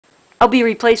I'll be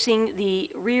replacing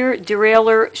the rear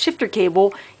derailleur shifter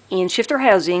cable and shifter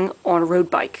housing on a road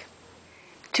bike.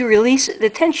 To release the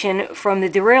tension from the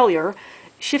derailleur,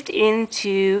 shift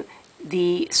into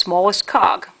the smallest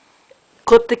cog.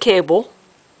 Clip the cable.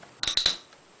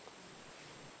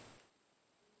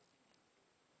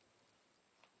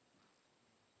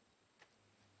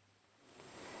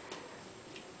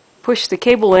 Push the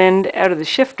cable end out of the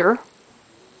shifter.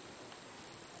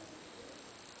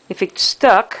 If it's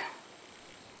stuck,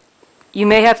 you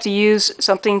may have to use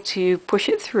something to push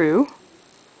it through.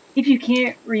 If you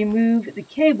can't remove the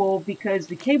cable because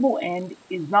the cable end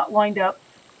is not lined up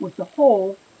with the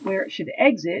hole where it should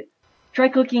exit, try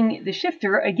clicking the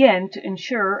shifter again to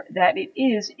ensure that it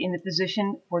is in the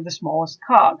position for the smallest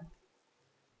cog.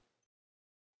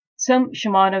 Some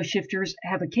Shimano shifters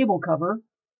have a cable cover.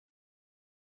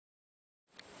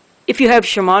 If you have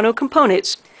Shimano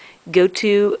components, go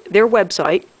to their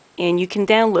website and you can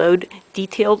download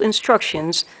detailed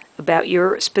instructions about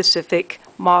your specific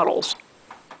models.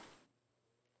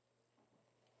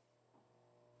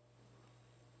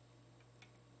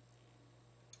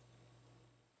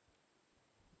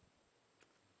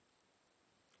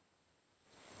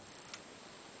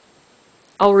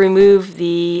 I'll remove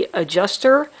the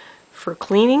adjuster for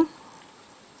cleaning.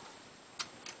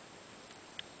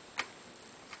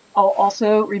 I'll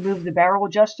also remove the barrel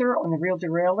adjuster on the rear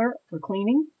derailleur for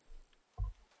cleaning.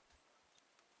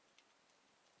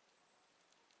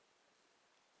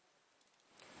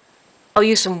 I'll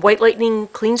use some White Lightning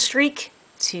Clean Streak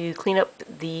to clean up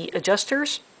the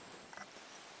adjusters.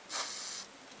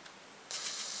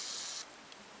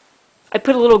 I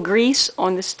put a little grease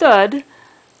on the stud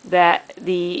that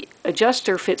the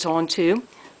adjuster fits onto.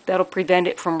 That'll prevent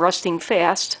it from rusting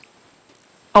fast.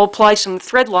 I'll apply some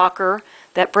thread locker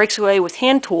that breaks away with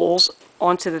hand tools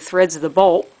onto the threads of the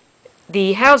bolt.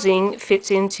 The housing fits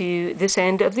into this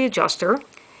end of the adjuster,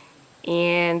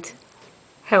 and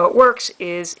how it works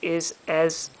is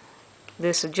as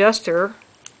this adjuster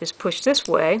is pushed this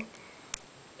way,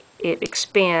 it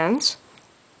expands.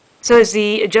 So as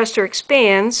the adjuster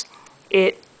expands,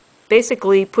 it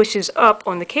basically pushes up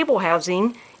on the cable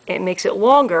housing and makes it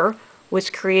longer,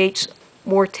 which creates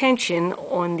more tension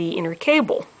on the inner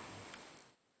cable.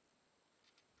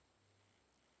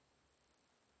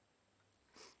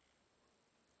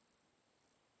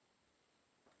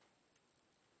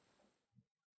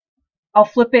 I'll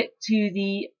flip it to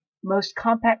the most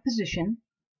compact position.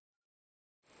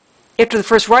 After the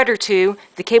first ride or two,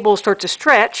 the cable will start to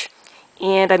stretch,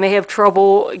 and I may have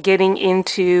trouble getting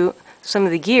into some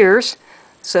of the gears.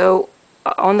 So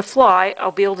on the fly,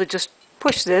 I'll be able to just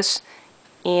push this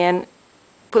and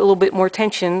put a little bit more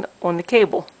tension on the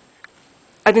cable.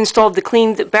 I've installed the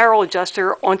cleaned barrel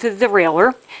adjuster onto the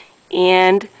derailleur,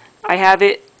 and I have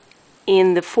it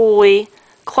in the fully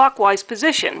clockwise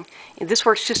position. And this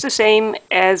works just the same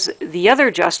as the other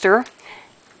adjuster.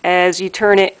 As you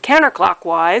turn it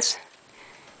counterclockwise,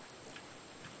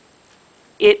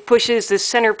 it pushes the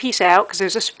center piece out because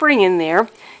there's a spring in there,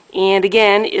 and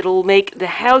again it'll make the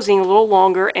housing a little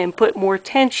longer and put more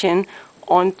tension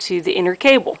onto the inner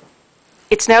cable.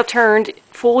 It's now turned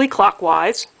fully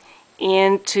clockwise,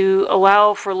 and to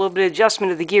allow for a little bit of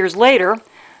adjustment of the gears later,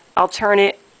 I'll turn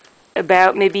it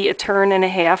about maybe a turn and a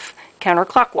half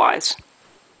counterclockwise.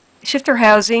 Shifter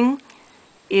housing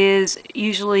is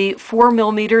usually 4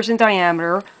 millimeters in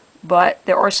diameter, but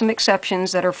there are some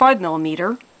exceptions that are 5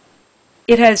 millimeter.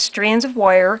 It has strands of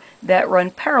wire that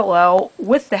run parallel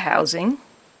with the housing.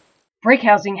 Brake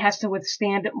housing has to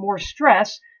withstand more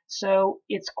stress, so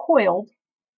it's coiled.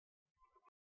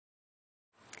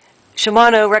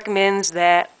 Shimano recommends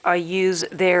that I use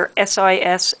their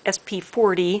SIS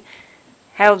SP40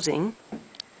 housing.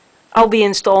 I'll be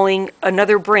installing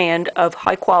another brand of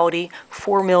high-quality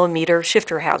 4 millimeter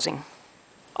shifter housing.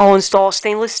 I'll install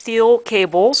stainless steel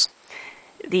cables.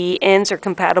 The ends are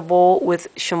compatible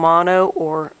with Shimano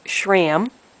or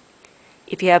SRAM.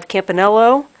 If you have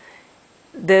Campanello,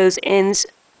 those ends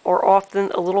are often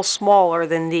a little smaller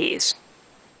than these.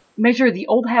 Measure the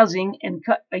old housing and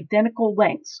cut identical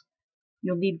lengths.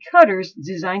 You'll need cutters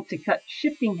designed to cut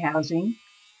shifting housing,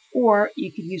 or you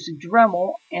could use a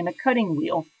Dremel and a cutting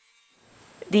wheel.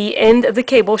 The end of the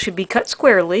cable should be cut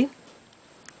squarely.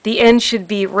 The end should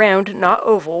be round, not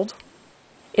ovaled.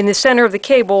 In the center of the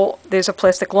cable, there's a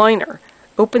plastic liner.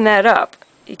 Open that up.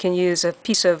 You can use a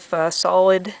piece of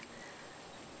solid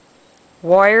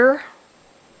wire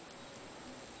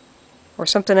or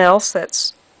something else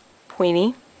that's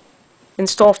pointy.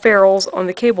 Install ferrules on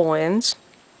the cable ends.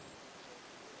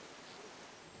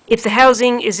 If the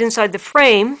housing is inside the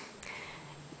frame,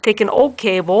 take an old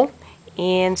cable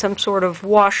and some sort of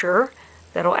washer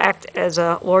that'll act as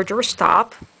a larger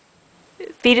stop.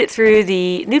 Feed it through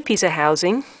the new piece of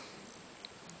housing.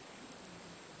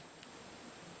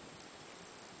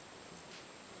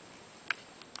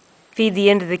 Feed the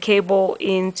end of the cable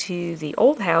into the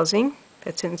old housing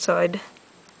that's inside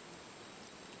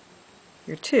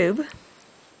your tube.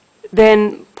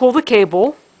 Then pull the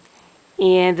cable,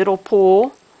 and it'll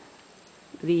pull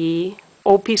the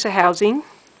old piece of housing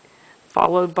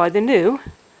followed by the new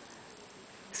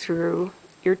through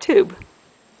your tube.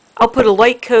 I'll put a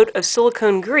light coat of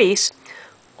silicone grease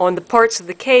on the parts of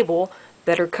the cable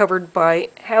that are covered by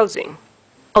housing.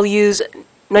 I'll use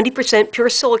 90% pure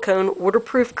silicone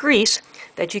waterproof grease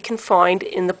that you can find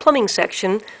in the plumbing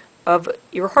section of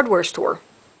your hardware store.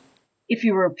 If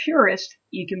you are a purist,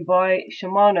 you can buy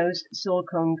Shimano's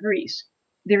silicone grease.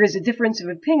 There is a difference of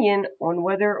opinion on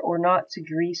whether or not to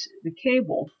grease the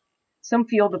cable. Some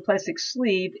feel the plastic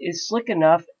sleeve is slick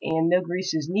enough and no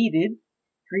grease is needed.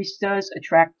 Grease does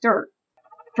attract dirt.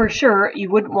 For sure, you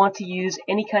wouldn't want to use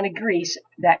any kind of grease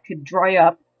that could dry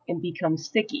up and become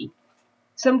sticky.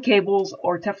 Some cables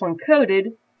are Teflon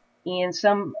coated, and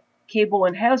some cable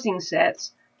and housing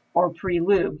sets are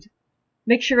pre-lubed.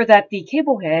 Make sure that the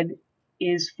cable head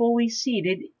is fully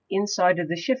seated inside of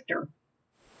the shifter.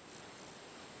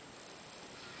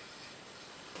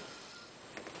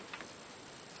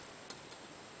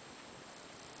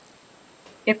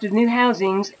 After the new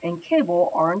housings and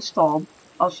cable are installed,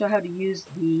 I'll show how to use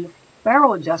the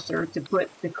barrel adjuster to put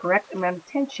the correct amount of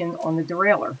tension on the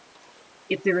derailleur.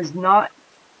 If there is not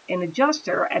an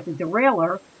adjuster at the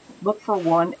derailleur, look for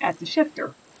one at the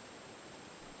shifter.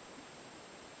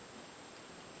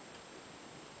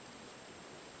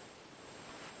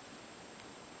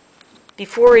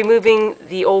 Before removing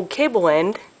the old cable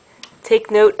end,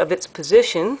 take note of its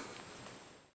position.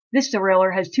 This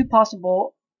derailleur has two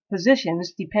possible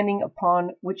positions depending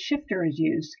upon which shifter is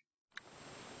used.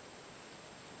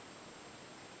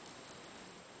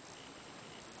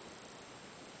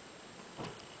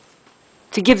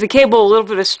 To give the cable a little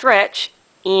bit of stretch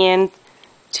and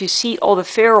to seat all the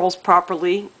ferrules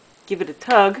properly, give it a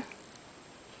tug.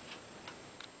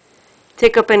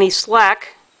 Take up any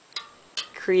slack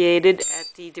created at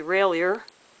the derailleur.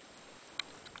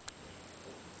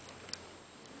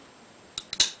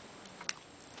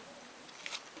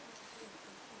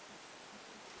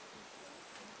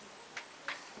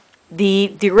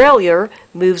 The derailleur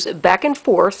moves back and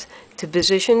forth to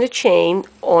position the chain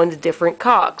on the different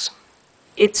cogs.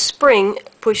 Its spring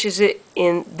pushes it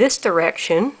in this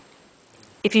direction.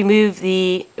 If you move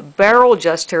the barrel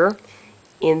adjuster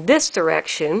in this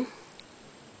direction,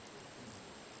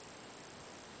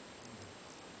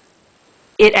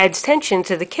 it adds tension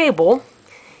to the cable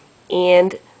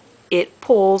and it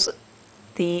pulls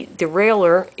the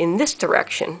derailleur in this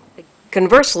direction.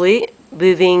 Conversely,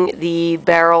 moving the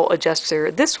barrel adjuster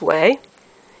this way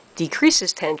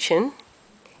decreases tension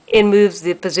and moves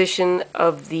the position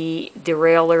of the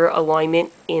derailleur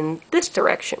alignment in this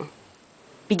direction.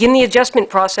 Begin the adjustment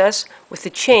process with the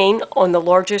chain on the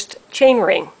largest chain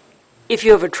ring. If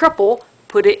you have a triple,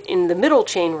 put it in the middle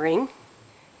chain ring.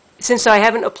 Since I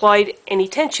haven't applied any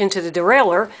tension to the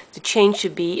derailleur, the chain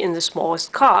should be in the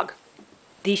smallest cog.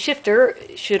 The shifter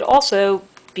should also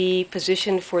be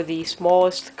positioned for the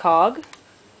smallest cog.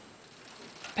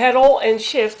 Pedal and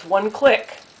shift one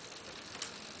click.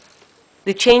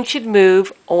 The chain should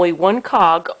move only one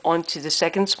cog onto the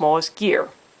second smallest gear.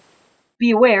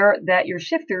 Be aware that your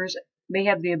shifters may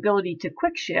have the ability to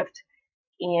quick shift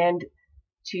and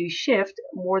to shift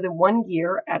more than one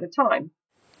gear at a time.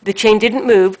 The chain didn't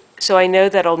move, so I know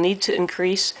that I'll need to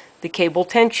increase the cable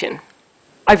tension.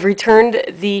 I've returned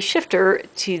the shifter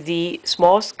to the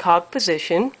smallest cog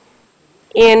position,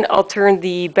 and I'll turn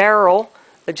the barrel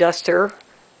adjuster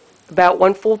about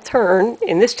one full turn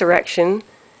in this direction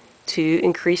to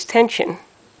increase tension.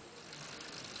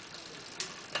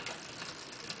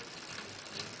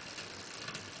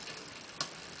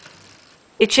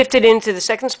 It shifted into the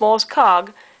second smallest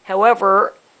cog,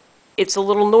 however, it's a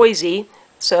little noisy,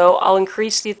 so I'll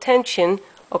increase the tension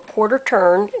a quarter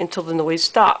turn until the noise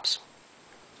stops.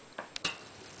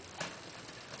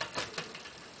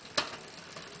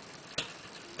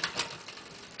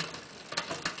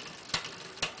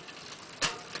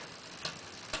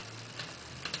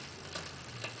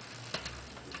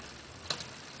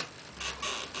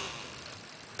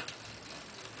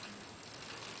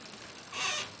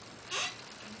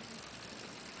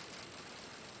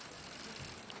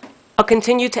 I'll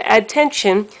continue to add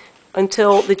tension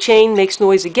until the chain makes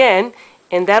noise again,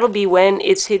 and that'll be when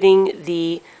it's hitting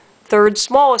the third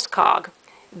smallest cog.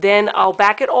 Then I'll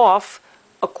back it off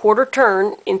a quarter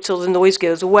turn until the noise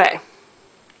goes away.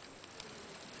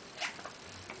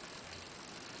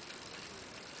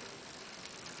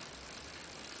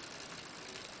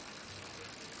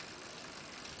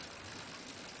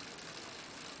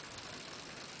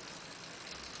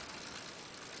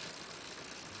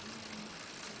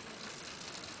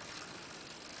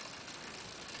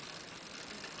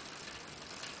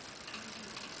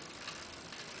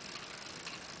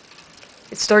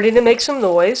 It's starting to make some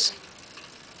noise.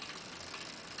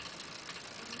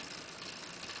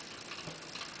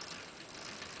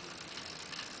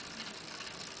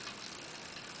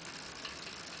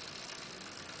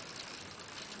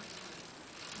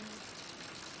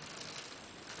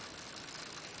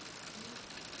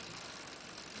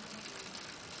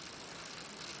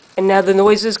 And now the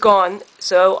noise is gone,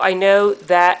 so I know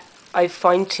that I've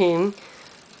fine-tuned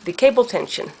the cable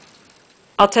tension.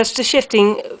 I'll test the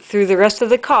shifting through the rest of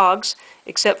the cogs,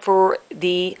 except for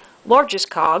the largest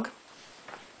cog.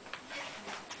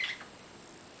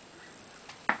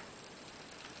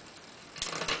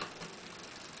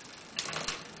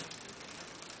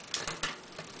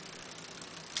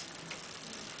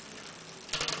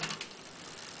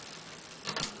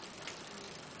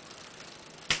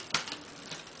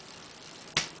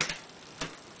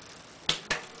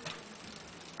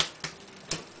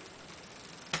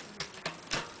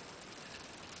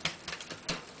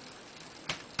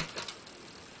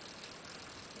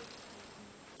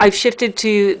 I've shifted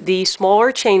to the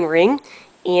smaller chainring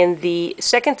and the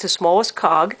second to smallest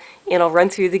cog, and I'll run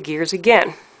through the gears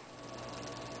again.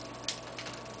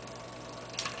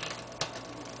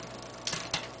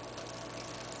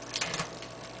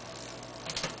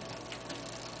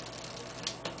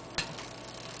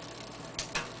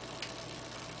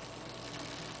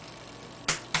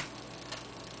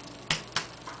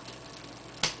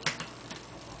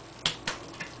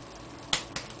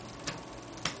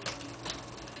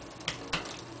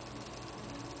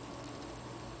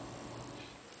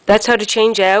 That's how to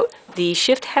change out the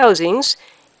shift housings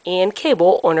and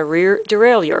cable on a rear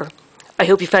derailleur. I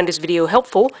hope you found this video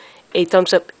helpful. A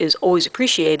thumbs up is always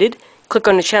appreciated. Click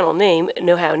on the channel name,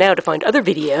 Know How Now, to find other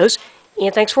videos,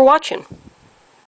 and thanks for watching.